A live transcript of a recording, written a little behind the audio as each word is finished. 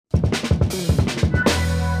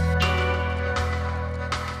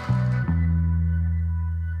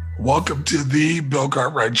Welcome to the Bill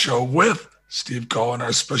Cartwright Show with Steve Cohen.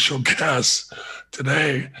 Our special guest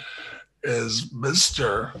today is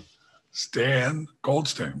Mr. Stan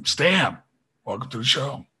Goldstein. Stan, welcome to the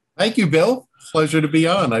show. Thank you, Bill. Pleasure to be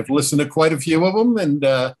on. I've listened to quite a few of them, and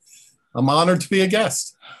I'm honored to be a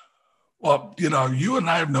guest. Well, you know, you and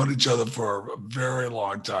I have known each other for a very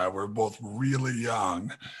long time. We're both really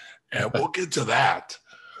young, and we'll get to that.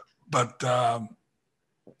 But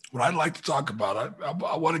what I'd like to talk about,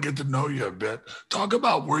 I want to get to know you a bit. Talk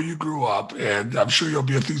about where you grew up, and I'm sure you'll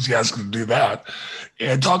be enthusiastic to do that.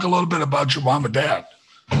 And talk a little bit about your mom and dad.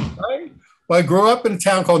 Right. Well, I grew up in a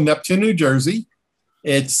town called Neptune, New Jersey.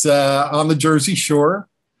 It's on the Jersey Shore,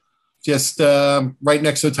 just right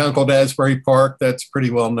next to a town called Asbury Park. That's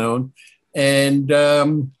pretty well known. And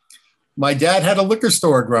my dad had a liquor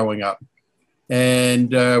store growing up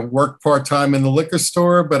and worked part-time in the liquor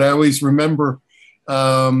store. But I always remember,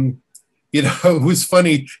 it was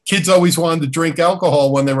funny. Kids always wanted to drink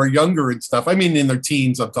alcohol when they were younger and stuff. I mean, in their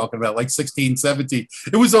teens, I'm talking about like 16, 17.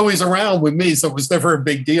 It was always around with me, so it was never a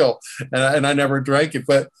big deal. And I never drank it.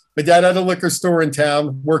 But my dad had a liquor store in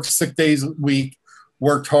town, worked 6 days a week,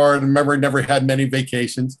 worked hard. I remember never had many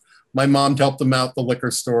vacations. My mom helped him out the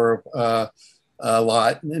liquor store a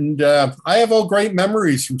lot. And I have all great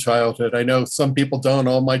memories from childhood. I know some people don't.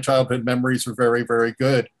 All my childhood memories were very, very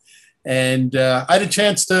good. And I had a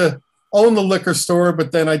chance to own the liquor store,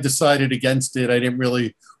 but then I decided against it. I didn't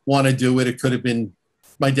really want to do it. It could have been,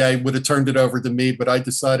 my dad would have turned it over to me, but I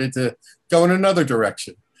decided to go in another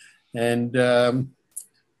direction. And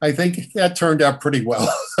I think that turned out pretty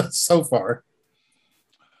well so far.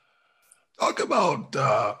 Talk about,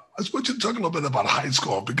 I just want you to talk a little bit about high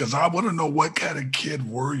school, because I want to know what kind of kid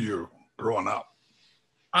were you growing up?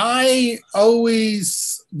 I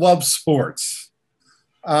always loved sports.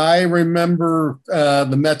 I remember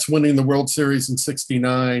the Mets winning the World Series in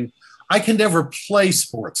 '69. I can never play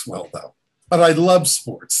sports well, though, but I love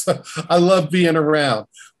sports. I love being around.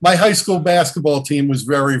 My high school basketball team was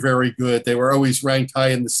very, very good. They were always ranked high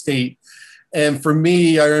in the state. And for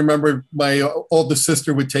me, I remember my oldest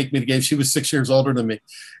sister would take me to games. She was 6 years older than me.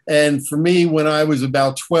 And for me, when I was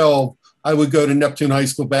about 12, I would go to Neptune High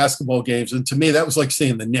School basketball games. And to me, that was like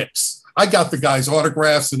seeing the Knicks. I got the guys'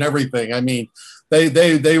 autographs and everything. I mean,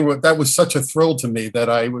 they were, that was such a thrill to me that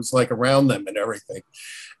I was like around them and everything.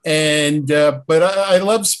 And, but I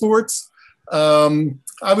love sports.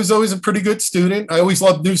 I was always a pretty good student. I always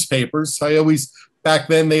loved newspapers. Back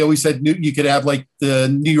then, they always said you could have like the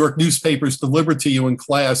New York newspapers delivered to you in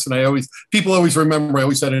class. And people always remember I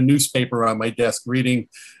always had a newspaper on my desk reading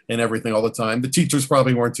and everything all the time. The teachers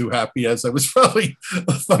probably weren't too happy, as I was probably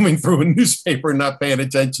thumbing through a newspaper and not paying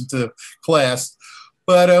attention to class.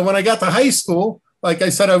 But when I got to high school, like I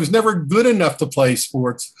said, I was never good enough to play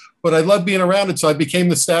sports, but I loved being around it. So I became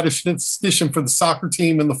the statistician for the soccer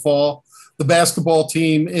team in the fall, the basketball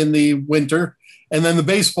team in the winter, and then the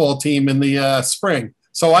baseball team in the spring.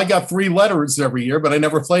 So I got 3 letters every year, but I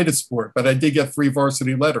never played a sport, but I did get 3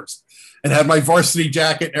 varsity letters and had my varsity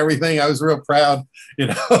jacket and everything. I was real proud,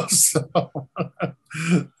 so I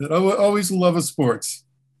always love a sports.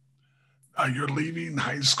 You're leaving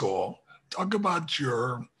high school. Talk about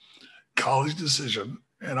your college decision.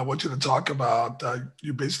 And I want you to talk about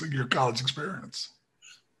your college experience.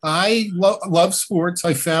 I love sports.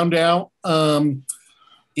 I found out the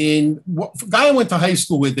guy I went to high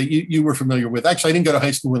school with that you were familiar with. Actually, I didn't go to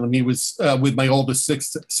high school with him. He was with my oldest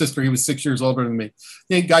sister. He was 6 years older than me.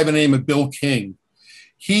 A guy by the name of Bill King.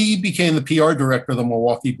 He became the PR director of the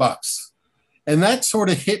Milwaukee Bucks. And that sort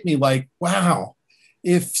of hit me like, wow,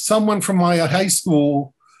 if someone from my high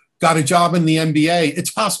school got a job in the NBA,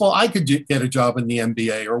 it's possible I could get a job in the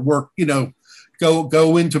NBA or work,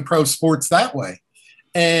 go into pro sports that way.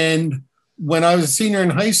 And when I was a senior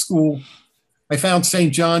in high school, I found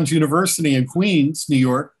St. John's University in Queens, New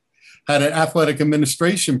York, had an athletic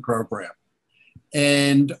administration program.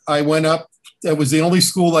 And I went up, that was the only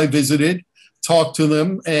school I visited, talked to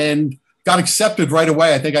them, and got accepted right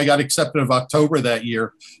away. I think I got accepted in October that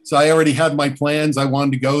year. So I already had my plans. I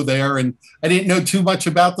wanted to go there. And I didn't know too much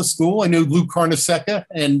about the school. I knew Lou Carnesecca,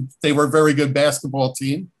 and they were a very good basketball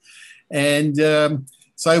team. And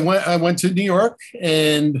so I went to New York,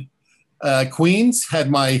 and Queens,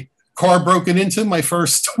 had my car broken into my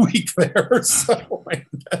first week there. So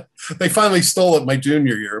they finally stole it my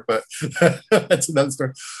junior year, but that's another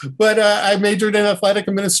story. But I majored in athletic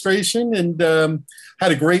administration and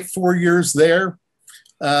had a great 4 years there.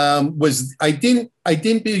 I didn't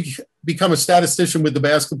become a statistician with the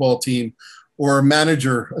basketball team or a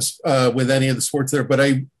manager with any of the sports there, but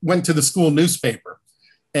I went to the school newspaper.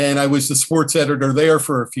 and I was the sports editor there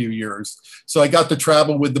for a few years. So I got to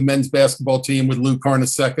travel with the men's basketball team with Lou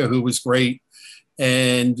Carnesecca, who was great.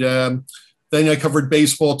 And then I covered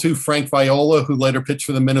baseball too. Frank Viola, who later pitched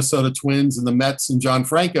for the Minnesota Twins and the Mets, and John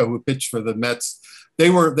Franco, who pitched for the Mets. They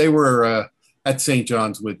were at St.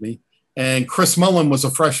 John's with me. And Chris Mullen was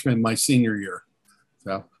a freshman my senior year.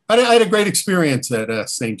 So I had a great experience at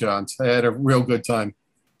St. John's. I had a real good time.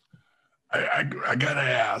 I got to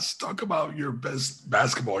ask, talk about your best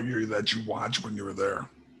basketball year that you watched when you were there.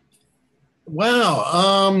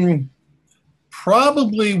 Wow.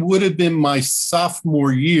 Probably would have been my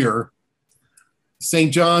sophomore year.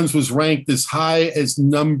 St. John's was ranked as high as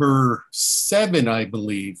number 7, I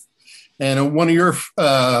believe. And one of your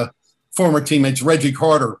former teammates, Reggie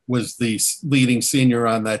Carter, was the leading senior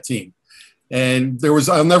on that team. And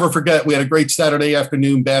I'll never forget, we had a great Saturday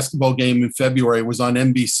afternoon basketball game in February. It was on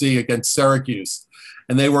NBC against Syracuse,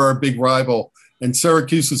 and they were our big rival. And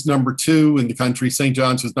Syracuse was number 2 in the country. St.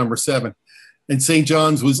 John's was number 7. And St.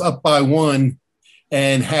 John's was up by 1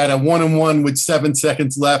 and had a 1-on-1 with 7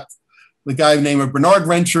 seconds left. The guy named Bernard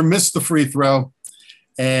Rensher missed the free throw.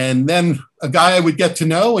 And then a guy I would get to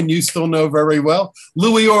know, and you still know very well,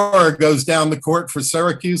 Louis Orr goes down the court for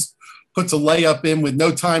Syracuse, puts a layup in with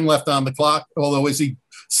no time left on the clock, although as he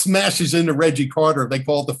smashes into Reggie Carter, they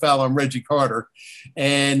called the foul on Reggie Carter.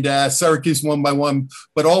 And Syracuse won by 1.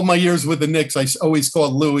 But all my years with the Knicks, I always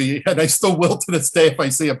called Louis, and I still will to this day if I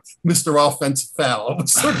see him, Mr. Offensive Foul. It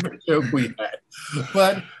was sort of a joke we had.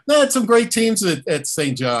 But no, had some great teams at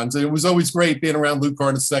St. John's. It was always great being around Lou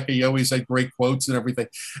Carnesecca. He always had great quotes and everything.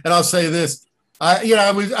 And I'll say this,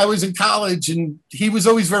 I was in college, and he was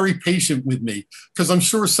always very patient with me, because I'm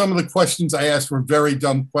sure some of the questions I asked were very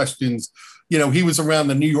dumb questions. You know, he was around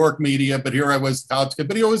the New York media, but here I was, college kid.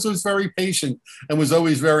 But he always was very patient and was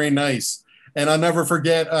always very nice. And I'll never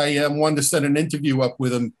forget, I wanted to set an interview up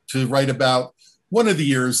with him to write about one of the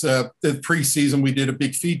years, the preseason. We did a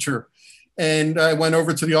big feature. And I went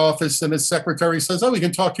over to the office, and his secretary says, "Oh, we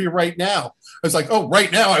can talk to you right now." I was like, "Oh,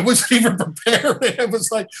 right now?" I wasn't even prepared. I was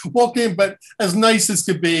like, walk in, but as nice as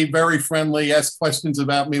could be, very friendly, asked questions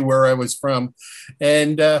about me, where I was from.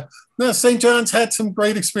 And no, St. John's had some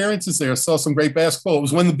great experiences there. Saw some great basketball. It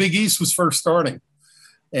was when the Big East was first starting.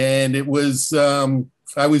 And it was,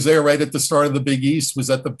 I was there right at the start of the Big East, was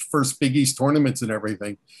at the first Big East tournaments and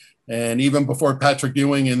everything. And even before Patrick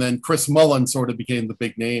Ewing and then Chris Mullen sort of became the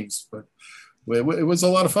big names. But it was a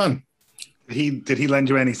lot of fun. Did he lend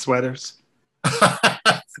you any sweaters?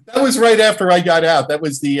 That was right after I got out. That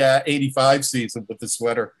was the 85 season with the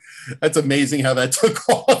sweater. That's amazing how that took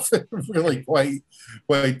off. Really quite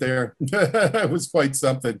there. It was quite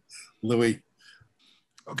something, Louis.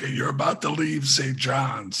 Okay, you're about to leave St.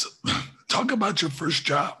 John's. Talk about your first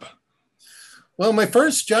job. Well, my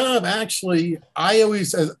first job, actually, I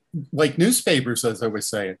always like newspapers, as I was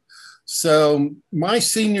saying. So my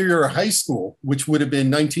senior year of high school, which would have been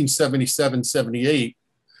 1977, 78,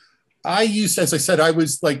 I used, as I said, I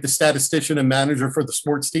was like the statistician and manager for the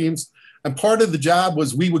sports teams. And part of the job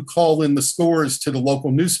was we would call in the scores to the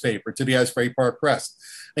local newspaper, to the Asbury Park Press,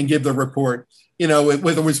 and give the report, you know,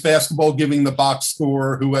 whether it was basketball, giving the box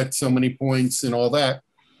score, who had so many points and all that.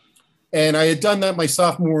 And I had done that my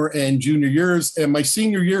sophomore and junior years. And my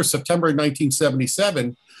senior year, September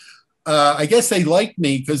 1977, I guess they liked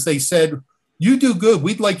me because they said, "You do good.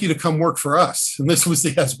 We'd like you to come work for us." And this was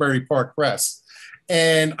the Asbury Park Press.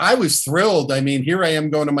 And I was thrilled. I mean, here I am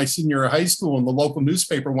going to my senior year of high school, and the local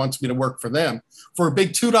newspaper wants me to work for them for a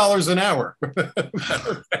big $2 an hour.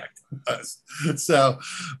 So,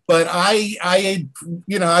 but I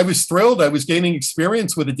was thrilled. I was gaining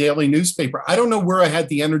experience with a daily newspaper. I don't know where I had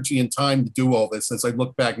the energy and time to do all this as I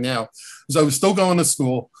look back now, because I was still going to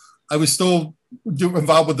school. I was still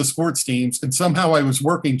involved with the sports teams, and somehow I was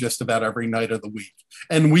working just about every night of the week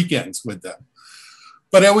and weekends with them.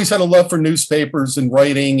 But I always had a love for newspapers and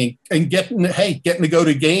writing, and getting to go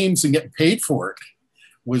to games and getting paid for it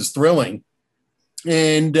was thrilling.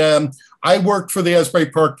 And I worked for the Asbury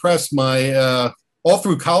Park Press all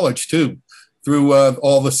through college too, through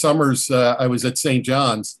all the summers I was at St.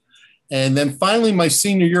 John's. And then finally my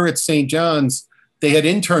senior year at St. John's, they had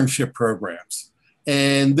internship programs.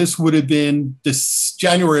 And this would have been this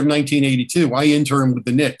January of 1982. I interned with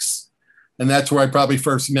the Knicks. And that's where I probably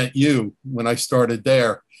first met you, when I started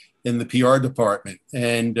there in the PR department.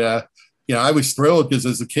 And, I was thrilled because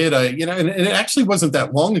as a kid, and it actually wasn't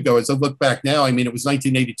that long ago. As I look back now, I mean, it was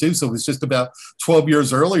 1982. So it was just about 12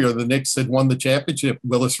 years earlier. The Knicks had won the championship,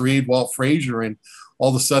 Willis Reed, Walt Frazier. And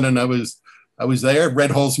all of a sudden I was there.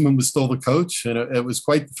 Red Holzman was still the coach. And it was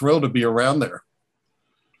quite thrilled to be around there.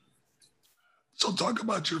 So talk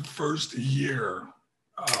about your first year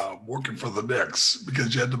working for the Knicks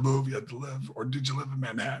because you had to move, you had to live, or did you live in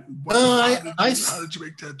Manhattan? How did you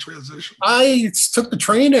make that transition? I took the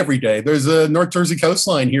train every day. There's a North Jersey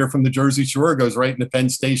coastline here from the Jersey Shore, goes right into Penn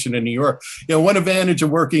Station in New York. You know, one advantage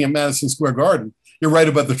of working in Madison Square Garden, you're right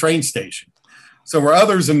above the train station. So where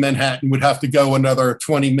others in Manhattan would have to go another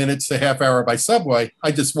 20 minutes to half hour by subway,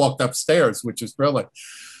 I just walked upstairs, which is brilliant.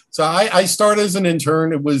 So I started as an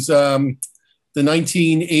intern. It was the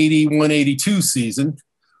 1981-82 season,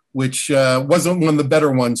 which wasn't one of the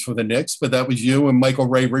better ones for the Knicks, but that was you and Michael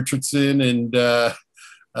Ray Richardson, and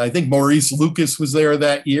I think Maurice Lucas was there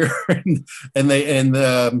that year, and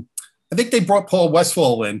I think they brought Paul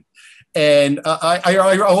Westphal in, and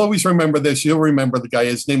I'll always remember this. You'll remember the guy.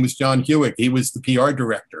 His name was John Hewitt. He was the PR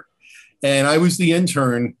director, and I was the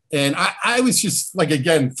intern, and I was just like,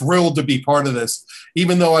 again, thrilled to be part of this.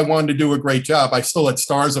 Even though I wanted to do a great job, I still had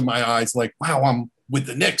stars in my eyes, like, wow, I'm with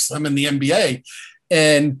the Knicks. I'm in the NBA.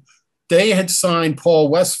 And they had signed Paul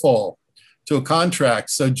Westphal to a contract.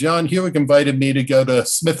 So John Hewitt invited me to go to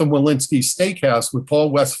Smith & Walensky's Steakhouse with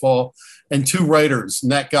Paul Westphal and two writers,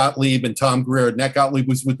 Nat Gottlieb and Tom Greer. Nat Gottlieb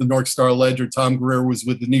was with the North Star Ledger. Tom Greer was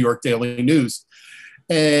with the New York Daily News.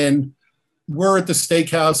 And we're at the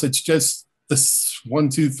steakhouse. It's just this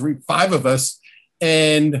 5 of us.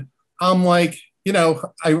 And I'm like, you know,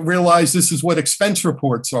 I realized this is what expense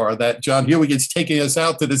reports are, that John Hewitt is taking us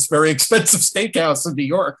out to this very expensive steakhouse in New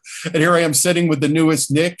York. And here I am sitting with the newest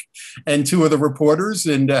Knick and 2 of the reporters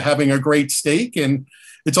and having a great steak, and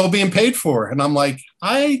it's all being paid for. And I'm like,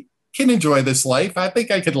 I can enjoy this life. I think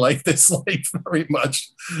I could like this life very much.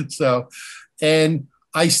 So, and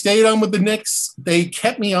I stayed on with the Knicks. They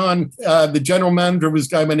kept me on. The general manager was a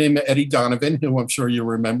guy by the name of Eddie Donovan, who I'm sure you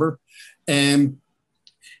remember. And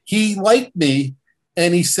he liked me,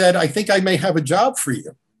 and he said, I think I may have a job for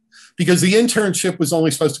you, because the internship was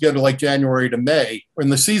only supposed to go to like January to May, when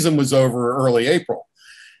the season was over early April.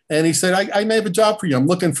 And he said, I may have a job for you. I'm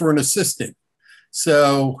looking for an assistant.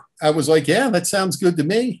 So I was like, yeah, that sounds good to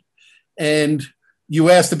me. And you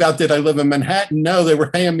asked about, did I live in Manhattan? No, they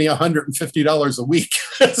were paying me $150 a week.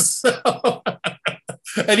 So,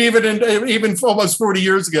 and even almost 40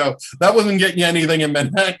 years ago, that wasn't getting you anything in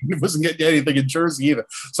Manhattan. It wasn't getting you anything in Jersey either.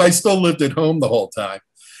 So I still lived at home the whole time.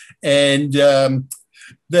 And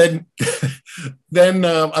then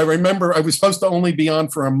I remember I was supposed to only be on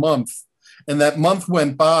for a month. And that month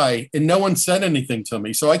went by and no one said anything to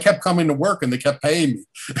me. So I kept coming to work and they kept paying me.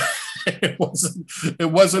 It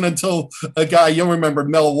wasn't until a guy, you'll remember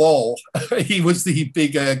Mel Wall, he was the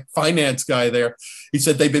big finance guy there. He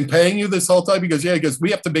said, they've been paying you this whole time? He goes, yeah. He goes, we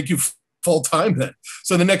have to make you full time then.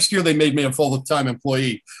 So the next year they made me a full time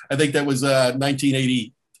employee. I think that was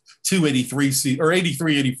 1982, 83 season, or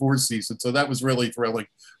 83, 84 season. So that was really thrilling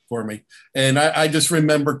for me. And I just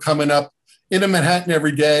remember coming up into Manhattan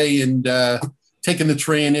every day and taking the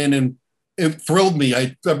train in, and it thrilled me.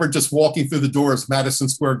 I remember just walking through the doors, Madison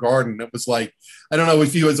Square Garden. It was like, I don't know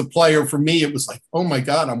if you as a player, for me, it was like, oh my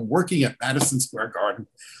God, I'm working at Madison Square Garden.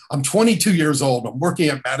 I'm 22 years old. I'm working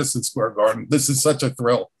at Madison Square Garden. This is such a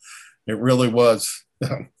thrill. It really was.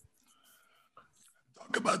 Talk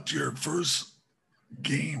about your first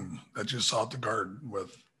game that you saw at the Garden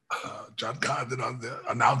with John Condon on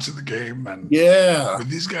announcing the game. And yeah,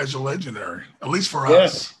 these guys are legendary, at least for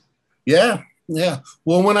us. Yeah.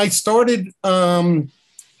 Well, when I started, I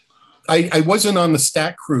wasn't on the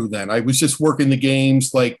stat crew then. I was just working the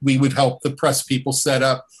games. Like, we would help the press people set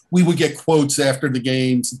up. We would get quotes after the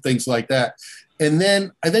games and things like that. And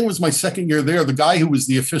then I think it was my second year there, the guy who was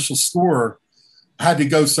the official scorer had to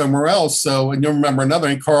go somewhere else. So, and you'll remember another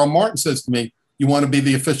thing, Carl Martin says to me, you want to be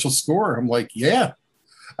the official scorer? I'm like, yeah.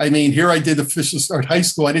 I mean, here I did official start high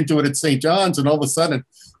school. I didn't do it at St. John's. And all of a sudden,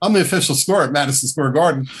 I'm the official scorer at Madison Square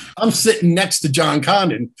Garden. I'm sitting next to John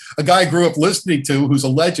Condon, a guy I grew up listening to who's a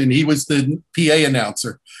legend. He was the PA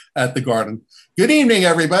announcer at the Garden. Good evening,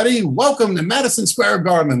 everybody. Welcome to Madison Square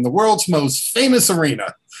Garden, the world's most famous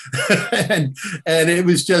arena. and it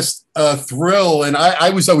was just a thrill. And I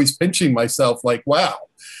was always pinching myself like, wow.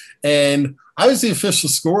 And I was the official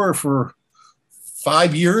scorer for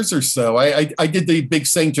 5 years or so. I did the big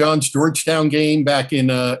St. John's Georgetown game back in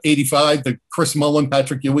 85, the Chris Mullin,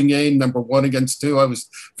 Patrick Ewing game, number 1 against 2. I was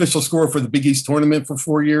official scorer for the Big East tournament for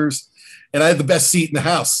 4 years. And I had the best seat in the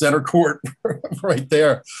house, center court, right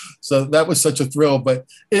there. So that was such a thrill. But,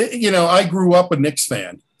 I grew up a Knicks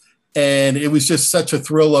fan. And it was just such a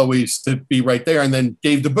thrill always to be right there. And then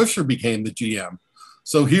Dave DeBusschere became the GM.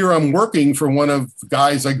 So here I'm working for one of the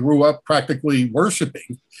guys I grew up practically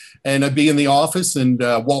worshiping. And I'd be in the office, and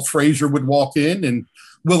Walt Frazier would walk in, and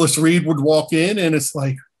Willis Reed would walk in, and it's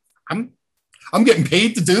like, I'm getting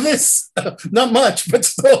paid to do this. Not much, but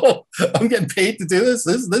still, I'm getting paid to do this.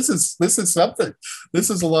 This is something. This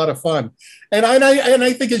is a lot of fun. And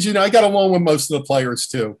I think, as you know, I got along with most of the players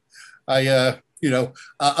too.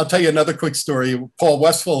 I'll tell you another quick story. Paul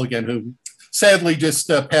Westphal again, who sadly just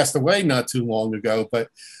passed away not too long ago. But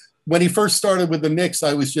when he first started with the Knicks,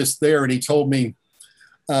 I was just there, and he told me,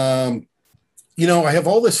 I have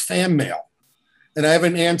all this fan mail, and I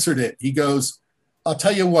haven't answered it. He goes, I'll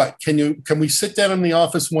tell you what, can we sit down in the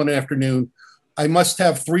office one afternoon? I must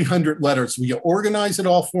have 300 letters. Will you organize it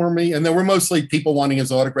all for me? And there were mostly people wanting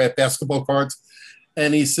his autographed basketball cards.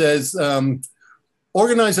 And he says,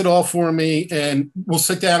 organize it all for me, and we'll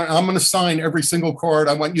sit down, and I'm going to sign every single card.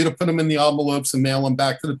 I want you to put them in the envelopes and mail them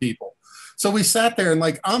back to the people. So we sat there, and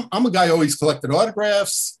like, I'm a guy who always collected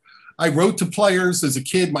autographs. I wrote to players as a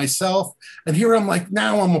kid myself. And here I'm like,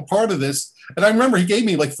 now I'm a part of this. And I remember he gave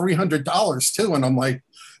me like $300 too. And I'm like,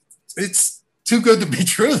 it's too good to be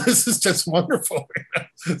true. This is just wonderful.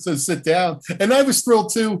 So sit down. And I was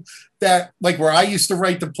thrilled too that, like, where I used to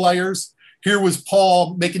write to players, here was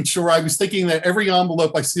Paul making sure I was thinking that every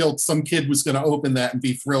envelope I sealed, some kid was going to open that and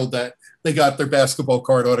be thrilled that they got their basketball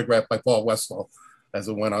card autographed by Paul Westphal as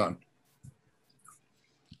it went on.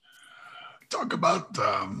 Talk about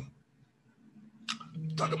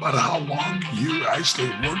how long you actually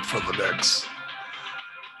worked for the Knicks.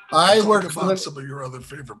 I worked about some of your other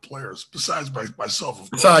favorite players, besides myself,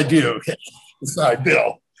 of course. Besides you. Besides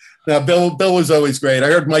Bill. Now, Bill was always great. I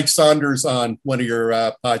heard Mike Saunders on one of your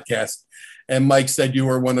podcasts, and Mike said you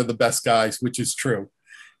were one of the best guys, which is true.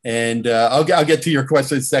 And I'll get to your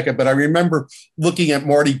question in a second, but I remember looking at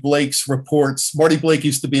Marty Blake's reports. Marty Blake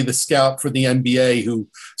used to be the scout for the NBA who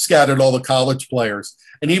scouted all the college players.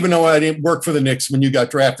 And even though I didn't work for the Knicks when you got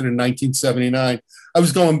drafted in 1979, I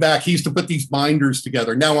was going back. He used to put these binders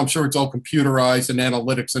together. Now I'm sure it's all computerized and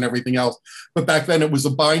analytics and everything else. But back then it was the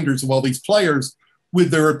binders of all these players with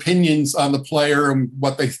their opinions on the player and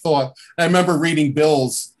what they thought. And I remember reading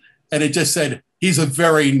Bill's, and it just said, he's a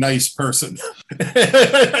very nice person.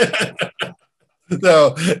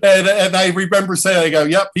 So, and I remember saying, I go,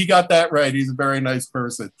 yep, he got that right. He's a very nice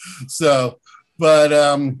person. So, but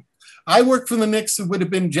I worked for the Knicks. It would have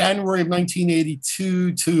been January of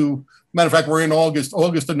 1982 to, matter of fact, we're in August of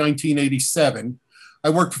 1987.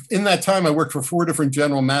 In that time, I worked for 4 different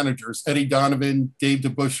general managers: Eddie Donovan, Dave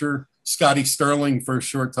DeBusschere, Scotty Sterling for a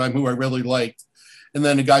short time, who I really liked. And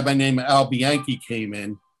then a guy by the name of Al Bianchi came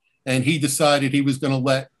in, and he decided he was going to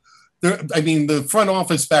let, the front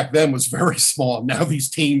office back then was very small. Now these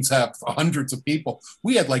teams have hundreds of people.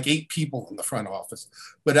 We had like 8 people in the front office,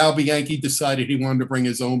 but Al Bianchi decided he wanted to bring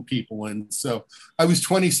his own people in. So I was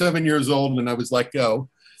 27 years old and I was let go.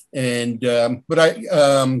 And, but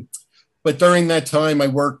during that time I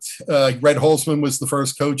worked, Red Holzman was the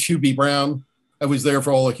first coach, Hubie Brown. I was there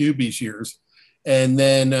for all of Hubie's years. And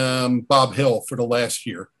then Bob Hill for the last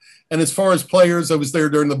year. And as far as players, I was there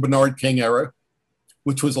during the Bernard King era,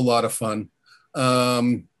 which was a lot of fun.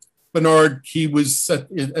 Bernard, he was,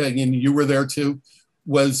 and you were there too,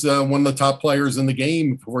 was one of the top players in the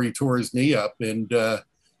game before he tore his knee up. And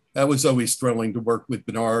that was always thrilling to work with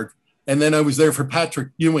Bernard. And then I was there for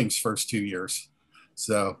Patrick Ewing's first 2 years.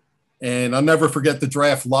 So, and I'll never forget the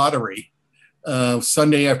draft lottery.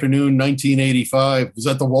 Sunday afternoon, 1985, it was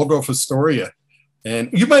at the Waldorf Astoria.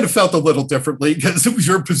 And you might have felt a little differently because it was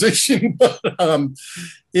your position, but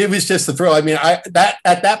it was just a thrill. I mean, at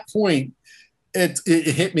that point, it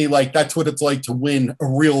hit me like that's what it's like to win a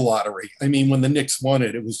real lottery. I mean, when the Knicks won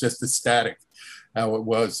it, it was just ecstatic how it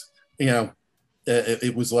was.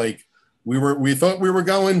 It was like we thought we were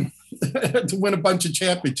going to win a bunch of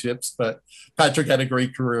championships, but Patrick had a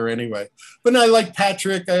great career anyway. But I like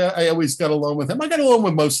Patrick. I always got along with him. I got along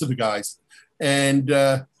with most of the guys, and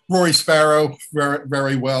Rory Sparrow, very,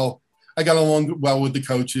 very well. I got along well with the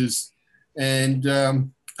coaches. And,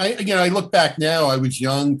 I look back now, I was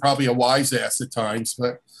young, probably a wise ass at times,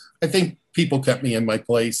 but I think people kept me in my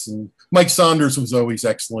place. And Mike Saunders was always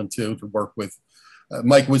excellent, too, to work with.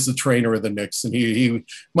 Mike was the trainer of the Knicks, and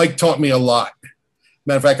Mike taught me a lot.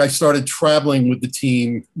 Matter of fact, I started traveling with the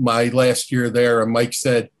team my last year there, and Mike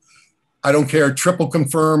said, I don't care, triple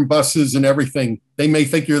confirm buses and everything. They may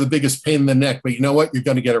think you're the biggest pain in the neck, but you know what? You're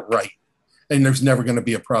going to get it right. And there's never going to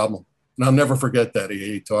be a problem. And I'll never forget that.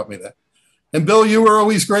 He taught me that. And Bill, you were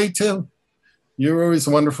always great too. You were always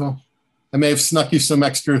wonderful. I may have snuck you some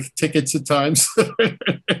extra tickets at times.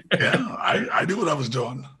 Yeah, I knew what I was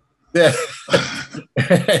doing. Yeah.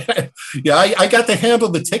 Yeah, I got to handle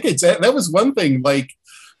the tickets. That was one thing. Like,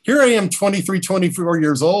 here I am, 23, 24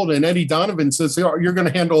 years old, and Eddie Donovan says, you're going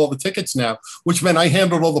to handle all the tickets now, which meant I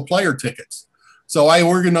handled all the player tickets. So I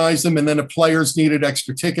organized them, and then if players needed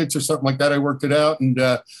extra tickets or something like that, I worked it out. And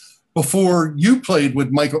before you played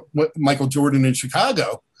with Michael Jordan in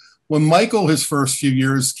Chicago, when Michael, his first few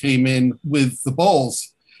years, came in with the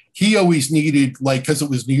Bulls, he always needed, like, because it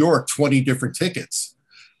was New York, 20 different tickets.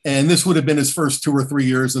 And this would have been his first 2 or 3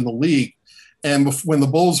 years in the league. And when the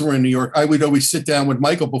Bulls were in New York, I would always sit down with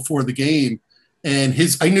Michael before the game. And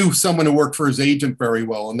I knew someone who worked for his agent very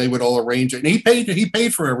well, and they would all arrange it. And he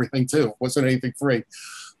paid for everything too. It wasn't anything free.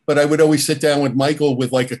 But I would always sit down with Michael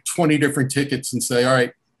with like 20 different tickets and say, all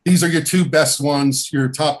right, these are your 2 best ones. Your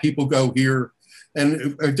top people go here.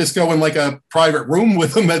 And just go in like a private room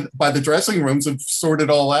with him by the dressing rooms and sort it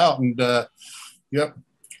all out. And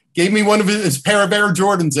gave me one of his pair of Air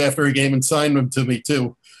Jordans after a game and signed them to me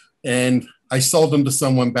too. And I sold them to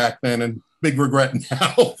someone back then, and big regret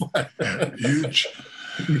now. Huge.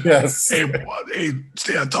 Yes. Hey,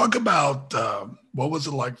 Stan, talk about what was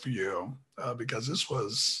it like for you? Because this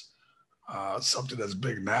was something that's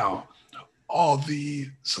big now. All the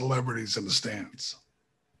celebrities in the stands.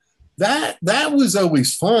 That was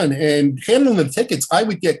always fun. And handling the tickets, I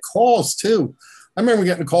would get calls too. I remember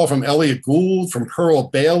getting a call from Elliot Gould, from Pearl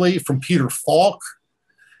Bailey, from Peter Falk.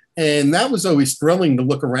 And that was always thrilling to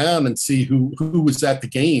look around and see who was at the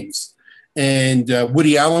games. And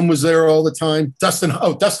Woody Allen was there all the time. Dustin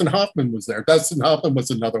Hoffman was there. Dustin Hoffman was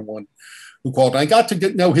another one who called. I got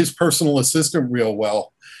to know his personal assistant real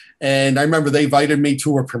well. And I remember they invited me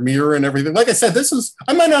to a premiere and everything. Like I said,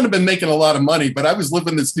 I might not have been making a lot of money, but I was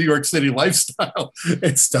living this New York City lifestyle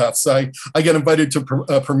and stuff. So I got invited to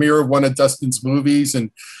a premiere of one of Dustin's movies,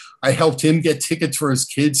 and I helped him get tickets for his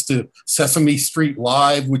kids to Sesame Street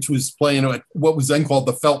Live, which was playing at what was then called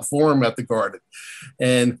the Felt Forum at the Garden.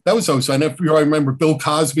 And that was always fun. I remember Bill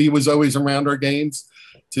Cosby was always around our games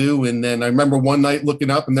too. And then I remember one night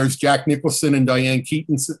looking up, and there's Jack Nicholson and Diane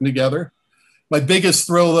Keaton sitting together. My biggest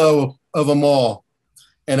thrill, though, of them all,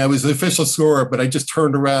 and I was the official scorer, but I just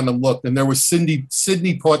turned around and looked, and there was Sidney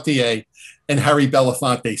Poitier and Harry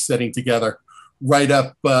Belafonte sitting together right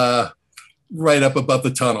up above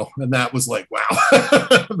the tunnel. And that was like, wow,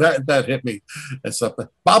 that hit me as something.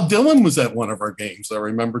 Bob Dylan was at one of our games, I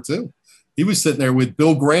remember, too. He was sitting there with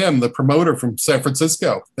Bill Graham, the promoter from San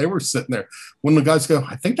Francisco. They were sitting there. One of the guys go,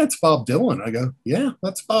 I think that's Bob Dylan. I go, yeah,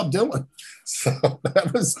 that's Bob Dylan. So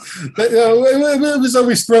it was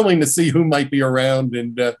always thrilling to see who might be around.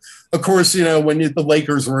 And of course, when the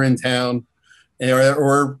Lakers were in town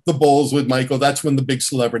or the Bulls with Michael, that's when the big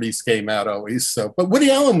celebrities came out always. So, but Woody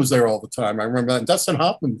Allen was there all the time. I remember that. And Dustin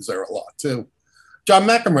Hoffman was there a lot too. John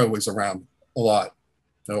McEnroe was around a lot,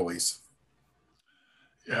 always.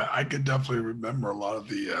 Yeah, I could definitely remember a lot of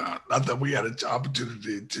the, not that we had an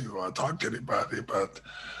opportunity to talk to anybody, but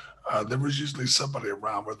there was usually somebody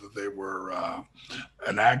around, whether they were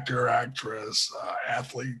an actor, actress,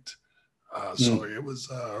 athlete. So it was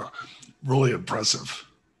really impressive.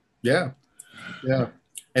 Yeah. Yeah.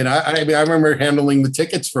 And I remember handling the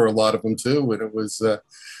tickets for a lot of them too. And it was,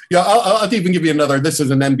 I'll even give you another, this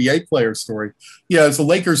is an NBA player story. Yeah, the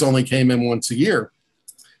Lakers only came in once a year.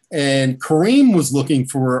 And Kareem was looking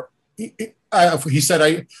for, he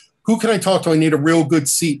said, who can I talk to? I need a real good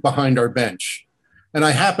seat behind our bench. And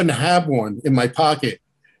I happened to have one in my pocket,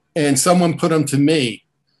 and someone put him to me.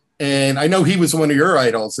 And I know he was one of your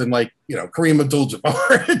idols, and Kareem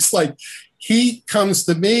Abdul-Jabbar. It's like, he comes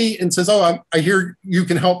to me and says, oh, I hear you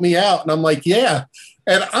can help me out. And I'm like, yeah.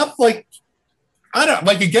 And I'm like,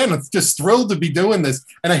 again, I'm just thrilled to be doing this.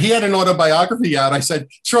 And he had an autobiography out. I said,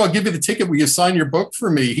 sure, I'll give you the ticket. Will you sign your book for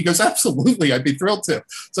me? He goes, absolutely. I'd be thrilled to.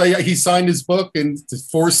 So he signed his book and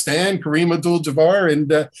for Stan, Kareem Abdul-Jabbar,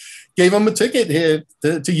 and gave him a ticket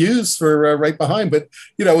to use for right behind. But,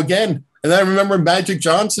 again, and I remember Magic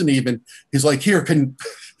Johnson even, he's like,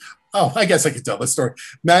 I guess I could tell the story.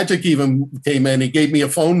 Magic even came in, he gave me a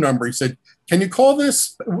phone number. He said, can you call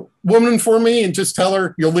this woman for me and just tell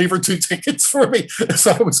her you'll leave her 2 tickets for me?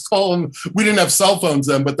 So I was calling. We didn't have cell phones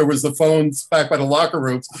then, but there was the phones back by the locker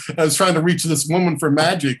rooms. I was trying to reach this woman for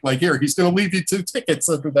Magic. Like, here, he's going to leave you 2 tickets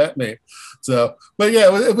under that name. So, but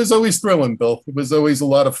yeah, it was always thrilling, Bill. It was always a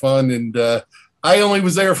lot of fun. And I only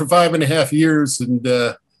was there for 5.5 years. And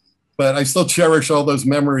but I still cherish all those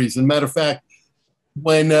memories. And matter of fact,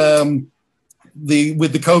 when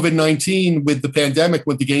with the COVID-19, with the pandemic,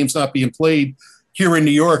 with the games not being played here in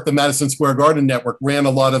New York, the Madison Square Garden Network ran a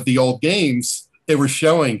lot of the old games they were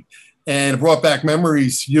showing, and it brought back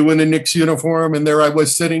memories. You in a Knicks uniform, and there I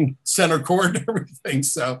was sitting center court and everything.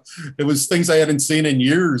 So it was things I hadn't seen in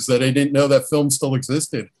years that I didn't know that film still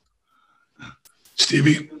existed.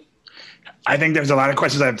 Stevie? I think there's a lot of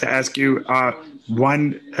questions I have to ask you.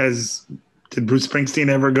 One, as Did Bruce Springsteen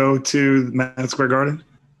ever go to Madison Square Garden?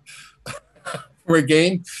 For a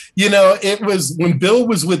game? It was when Bill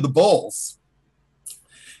was with the Bulls.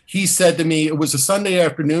 He said to me, it was a Sunday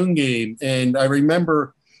afternoon game, and I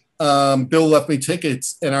remember Bill left me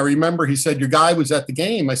tickets, and I remember he said, your guy was at the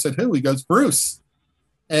game. I said, who? He goes, Bruce.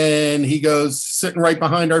 And he goes, sitting right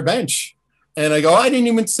behind our bench. And I go, I didn't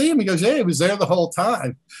even see him. He goes, yeah, he was there the whole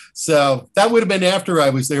time. So that would have been after I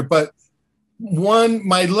was there. But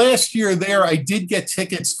my last year there, I did get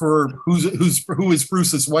tickets for who is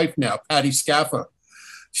Bruce's wife now, Patty Scaffa.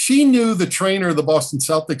 She knew the trainer of the Boston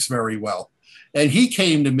Celtics very well. And he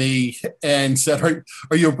came to me and said,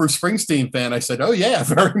 are you a Bruce Springsteen fan? I said, oh, yeah,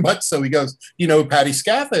 very much so. He goes, you know who Patty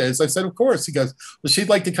Scaffa is? I said, of course. He goes, well, she'd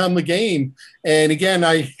like to come to the game. And again,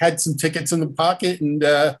 I had some tickets in the pocket, and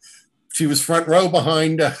she was front row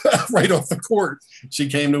behind right off the court. She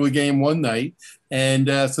came to a game one night. And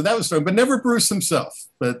so that was fun, but never Bruce himself.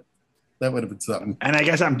 But that would have been something. And I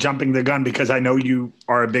guess I'm jumping the gun because I know you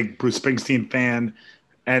are a big Bruce Springsteen fan.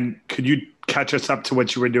 And could you catch us up to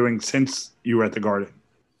what you were doing since you were at the Garden?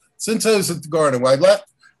 Since I was at the Garden, well, I left,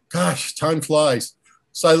 gosh, time flies.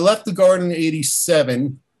 So I left the Garden in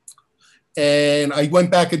 1987, and I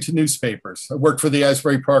went back into newspapers. I worked for the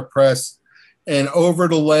Asbury Park Press, and over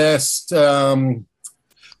the last, that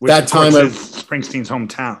time is Springsteen's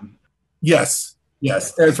hometown. Yes,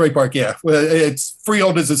 Asbury Park, yeah. Well, it's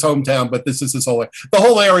Freehold is his hometown, but this is his the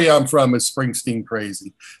whole area I'm from is Springsteen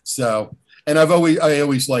crazy. So, and I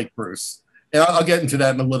always liked Bruce. And I'll get into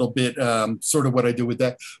that in a little bit, sort of what I do with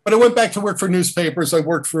that. But I went back to work for newspapers. I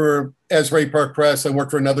worked for Asbury Park Press. I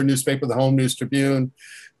worked for another newspaper, the Home News Tribune.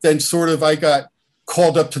 Then sort of I got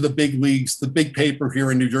called up to the big leagues. The big paper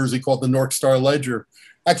here in New Jersey called the North Star Ledger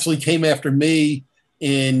actually came after me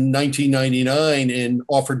in 1999 and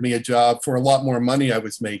offered me a job for a lot more money I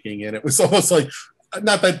was making. And it was almost like,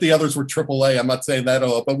 not that the others were AAA, I'm not saying that at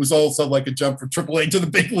all, but it was also like a jump from AAA to the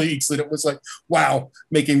big leagues. And it was like, wow,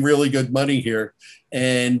 making really good money here.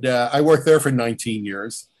 And I worked there for 19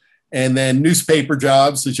 years. And then newspaper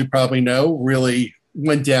jobs, as you probably know, really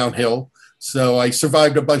went downhill. So I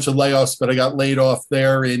survived a bunch of layoffs, but I got laid off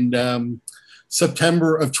there in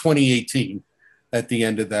September of 2018 at the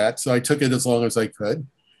end of that. So I took it as long as I could.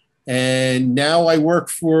 And now I work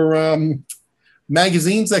for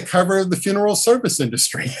magazines that cover the funeral service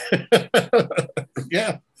industry.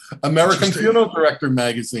 Yeah. American Funeral Director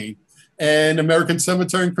magazine and American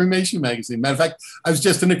Cemetery and Cremation magazine. Matter of fact, I was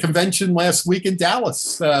just in a convention last week in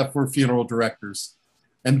Dallas for funeral directors.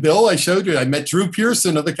 And Bill, I showed you, I met Drew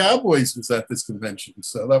Pearson of the Cowboys was at this convention.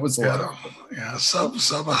 So that was a lot of fun. Yeah,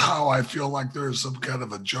 somehow I feel like there's some kind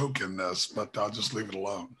of a joke in this, but I'll just leave it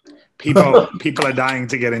alone. People are dying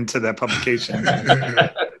to get into that publication.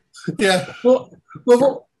 Yeah. Well,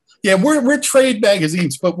 yeah, we're trade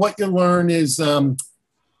magazines, but what you learn is,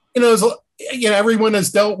 everyone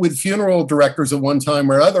has dealt with funeral directors at one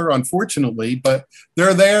time or other, unfortunately, but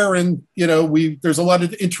they're there, and there's a lot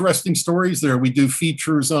of interesting stories there. We do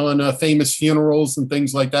features on famous funerals and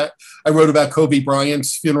things like that. I wrote about Kobe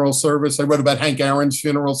Bryant's funeral service. I wrote about Hank Aaron's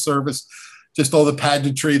funeral service, just all the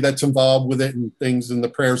pageantry that's involved with it and things, and the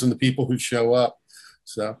prayers and the people who show up.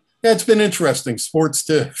 So. Yeah, it's been interesting. Sports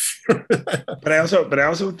too. But I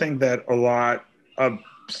also think that a lot of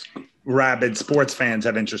rabid sports fans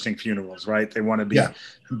have interesting funerals, right? They want to be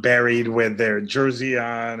buried with their jersey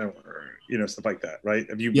on, or stuff like that, right?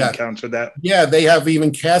 Have you encountered that? Yeah, they have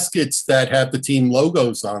even caskets that have the team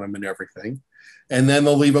logos on them and everything. And then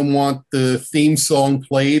they'll even want the theme song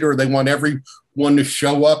played, or they want everyone to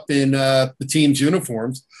show up in the team's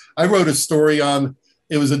uniforms. I wrote a story on.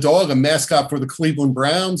 It was a dog, a mascot for the Cleveland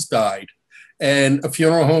Browns died. And a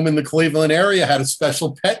funeral home in the Cleveland area had a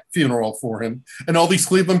special pet funeral for him. And all these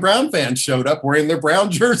Cleveland Brown fans showed up wearing their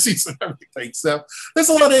brown jerseys and everything. So there's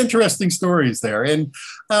a lot of interesting stories there. And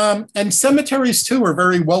cemeteries, too, are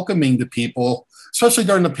very welcoming to people, especially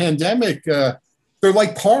during the pandemic. They're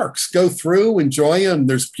like parks. Go through, enjoy them.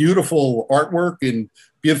 There's beautiful artwork and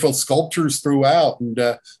beautiful sculptures throughout. And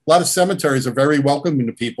a lot of cemeteries are very welcoming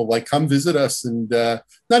to people, like come visit us, and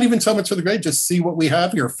not even so much for the grave, just see what we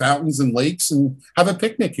have here, fountains and lakes, and have a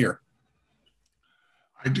picnic here.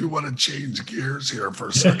 I do want to change gears here for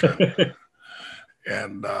a second.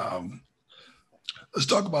 And let's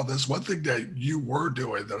talk about this. One thing that you were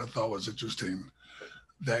doing that I thought was interesting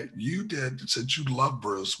that you did, since you love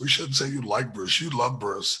Bruce, we shouldn't say you like Bruce, you love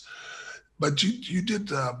Bruce, but you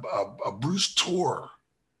did a Bruce tour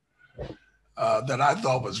that I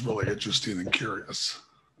thought was really interesting and curious.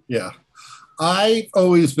 Yeah. I've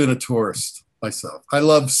always been a tourist myself. I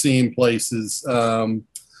love seeing places.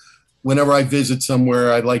 whenever I visit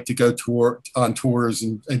somewhere, I like to go on tours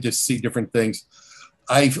and just see different things.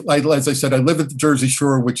 As I said, I live at the Jersey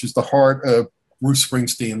Shore, which is the heart of Bruce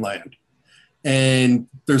Springsteen land. And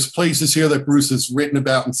there's places here that Bruce has written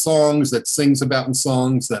about in songs, that sings about in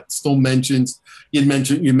songs, that still mentions. You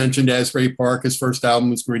mentioned Asbury Park. His first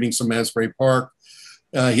album was Greetings from Asbury Park.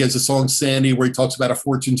 He has a song, Sandy, where he talks about a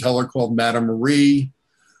fortune teller called Madame Marie.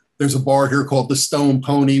 There's a bar here called the Stone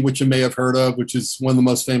Pony, which you may have heard of, which is one of the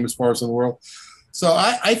most famous bars in the world. So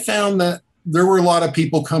I found that there were a lot of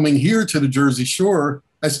people coming here to the Jersey Shore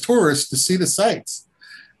as tourists to see the sights.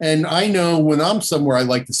 And I know when I'm somewhere, I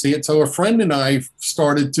like to see it. So a friend and I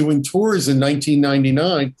started doing tours in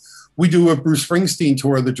 1999. We do a Bruce Springsteen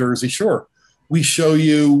tour of the Jersey Shore. We show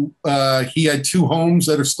you, he had two homes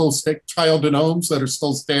that are still childhood homes that are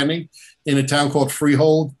still standing in a town called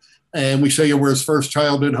Freehold. And we show you where his first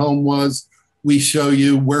childhood home was. We show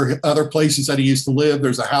you where other places that he used to live.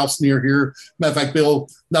 There's a house near here. Matter of fact, Bill,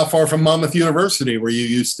 not far from Monmouth University, where you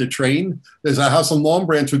used to train. There's a house in Long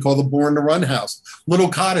Branch we call the Born to Run house. Little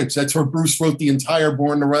Cottage, that's where Bruce wrote the entire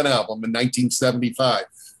Born to Run album in 1975.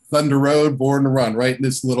 Thunder Road, Born to Run, right in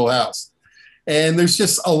this little house. And there's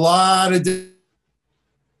just a lot of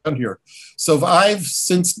down here. So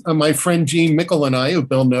since my friend Gene Mickle and I, who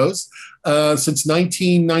Bill knows, since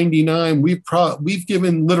 1999, we've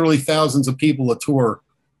given literally thousands of people a tour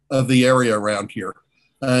of the area around here.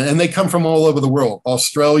 And they come from all over the world,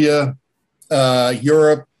 Australia,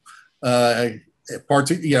 Europe,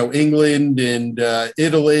 parts of, England and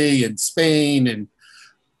Italy and Spain and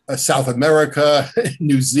South America,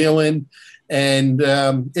 New Zealand. And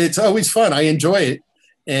it's always fun. I enjoy it.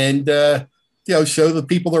 And, show the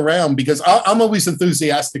people around, because I'm always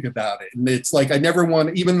enthusiastic about it. And it's like, I never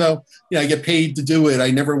want, even though, I get paid to do it, I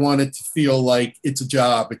never want it to feel like it's a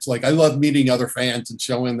job. It's like, I love meeting other fans and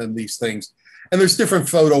showing them these things. And there's different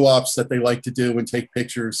photo ops that they like to do and take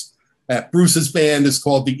pictures. Bruce's band is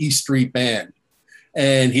called the East Street Band.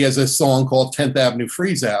 And he has a song called 10th Avenue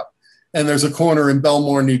Freeze Out. And there's a corner in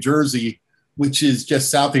Belmore, New Jersey, which is just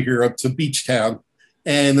south of here up to Beach Town.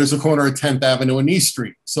 And there's a corner at 10th Avenue and East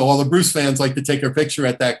Street. So all the Bruce fans like to take their picture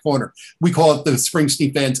at that corner. We call it the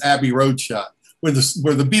Springsteen fans Abbey Road shot, where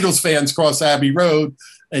the Beatles fans cross Abbey Road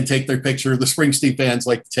and take their picture. The Springsteen fans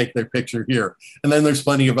like to take their picture here. And then there's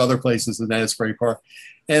plenty of other places in Asbury Park.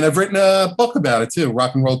 And I've written a book about it too,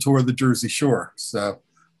 Rock and Roll Tour of the Jersey Shore. So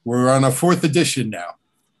we're on our 4th edition now.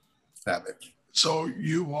 So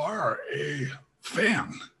you are a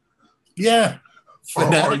fan. Yeah. Or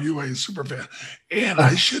are you a super fan? And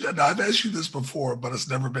I've asked you this before, but it's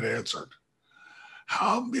never been answered.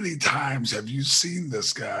 How many times have you seen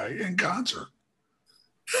this guy in concert?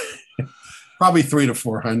 Probably 300 to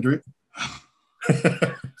 400.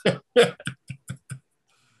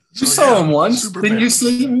 You saw him once. Didn't you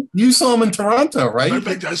see him? You saw him in Toronto, right? In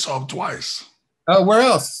fact, I saw him twice. Oh, where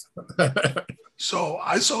else? So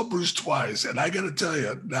I saw Bruce twice, and I got to tell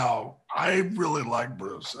you, now, I really like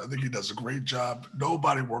Bruce. I think he does a great job.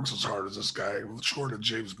 Nobody works as hard as this guy, short of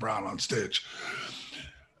James Brown on stage.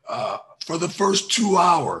 For the first 2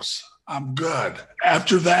 hours, I'm good.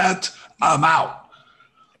 After that, I'm out.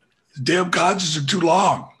 Damn concerts are too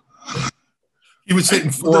long. He was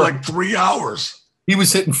hitting like 3 hours. He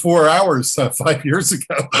was hitting 4 hours 5 years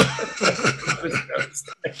ago.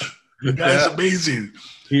 The guy's amazing.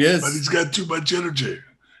 He is. But he's got too much energy.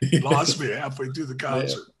 He lost me halfway through the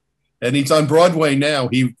concert. Yeah. And he's on Broadway now.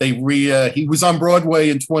 He was on Broadway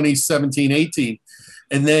in 2017-18.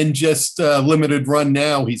 And then just limited run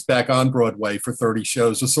now, he's back on Broadway for 30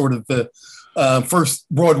 shows. It's sort of the first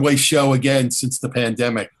Broadway show again since the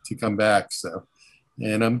pandemic to come back. So,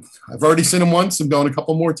 and I've already seen him once. I'm going a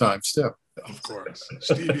couple more times too. Of course.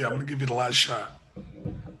 Stevie, I'm going to give you the last shot.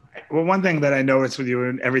 Well, one thing that I noticed with you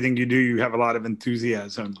and everything you do, you have a lot of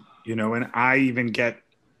enthusiasm, and I even get,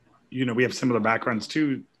 we have similar backgrounds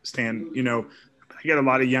too, Stan. I get a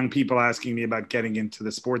lot of young people asking me about getting into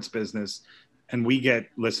the sports business, and we get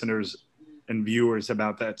listeners and viewers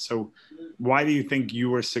about that. So why do you think you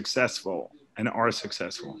were successful and are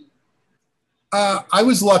successful? I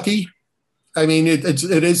was lucky. I mean, it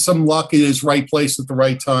is some luck. It is right place at the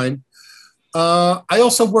right time. I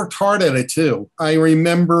also worked hard at it too. I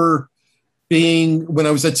remember when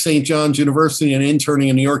I was at St. John's University and interning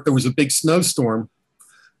in New York, there was a big snowstorm,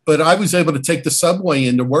 but I was able to take the subway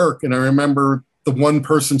into work. And I remember the one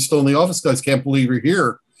person still in the office, guys, can't believe you're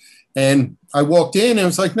here. And I walked in and I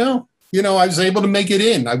was like, no, I was able to make it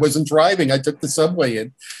in. I wasn't driving. I took the subway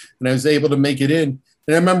in and I was able to make it in.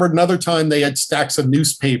 And I remember another time they had stacks of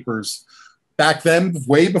newspapers. Back then,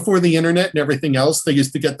 way before the internet and everything else, they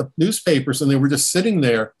used to get the newspapers and they were just sitting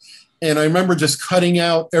there. And I remember just cutting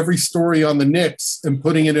out every story on the Knicks and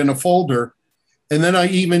putting it in a folder. And then I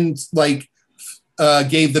even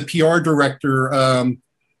gave the PR director,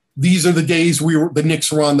 these are the days the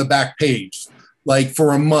Knicks were on the back page, like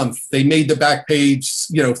for a month. They made the back page,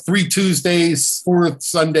 3 Tuesdays, 4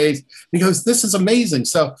 Sundays. He goes, this is amazing.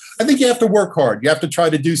 So I think you have to work hard. You have to try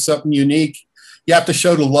to do something unique. You have to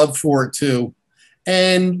show the love for it too.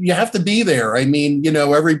 And you have to be there. I mean,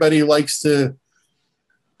 everybody likes to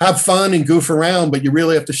have fun and goof around, but you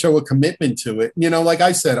really have to show a commitment to it. Like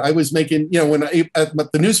I said, I was making, when at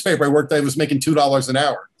the newspaper I worked, I was making $2 an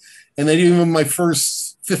hour. And then even my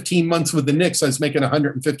first 15 months with the Knicks, I was making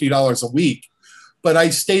 $150 a week. But I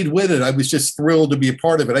stayed with it. I was just thrilled to be a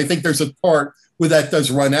part of it. I think there's a part where that does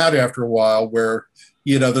run out after a while, where,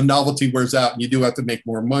 the novelty wears out and you do have to make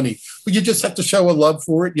more money. But you just have to show a love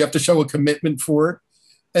for it. You have to show a commitment for it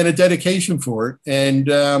and a dedication for it.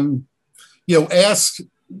 And,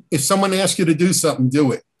 if someone asks you to do something,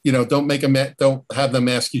 do it. Don't have them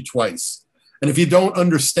ask you twice. And if you don't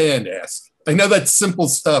understand, ask. I know that's simple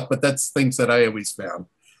stuff, but that's things that I always found.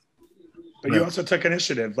 But you also took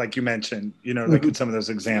initiative, like you mentioned, like with some of those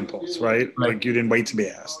examples, right? Like you didn't wait to be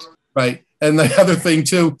asked. Right. And the other thing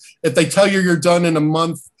too, if they tell you you're done in a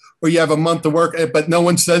month or you have a month to work, but no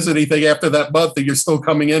one says anything after that month, that you're still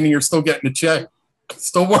coming in and you're still getting a check,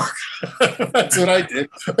 still work. That's what I did.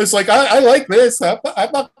 It's like, I like this.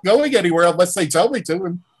 I'm not going anywhere unless they tell me to.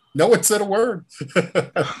 And no one said a word.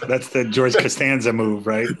 That's the George Costanza move,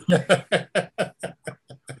 right?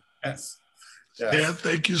 Yes. Yeah,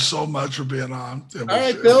 thank you so much for being on. All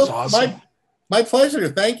right, Bill. It was awesome. My pleasure.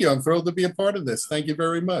 Thank you. I'm thrilled to be a part of this. Thank you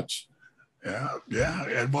very much. Yeah.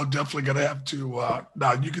 And we're definitely going to have to,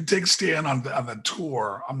 now you can take Stan on the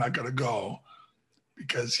tour. I'm not going to go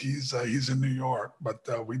because he's in New York, but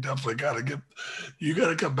we definitely got to you got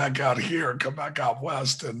to come back out here and come back out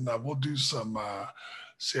west, and we'll do some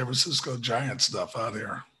San Francisco Giant stuff out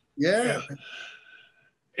here. Yeah.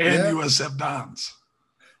 And USF Dons.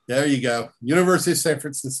 There you go. University of San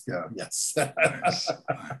Francisco. Yes. Nice.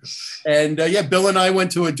 And Bill and I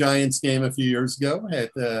went to a Giants game a few years ago.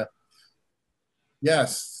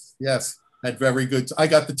 Yes. Had very good. I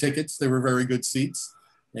got the tickets. They were very good seats.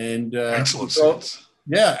 And excellent seats.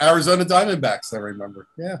 Yeah, Arizona Diamondbacks, I remember.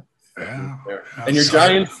 Yeah. And your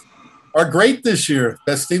Giants are great this year.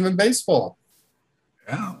 Best team in baseball.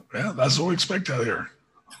 Yeah. That's what we expect out here.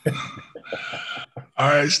 All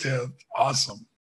right, Stan. Awesome.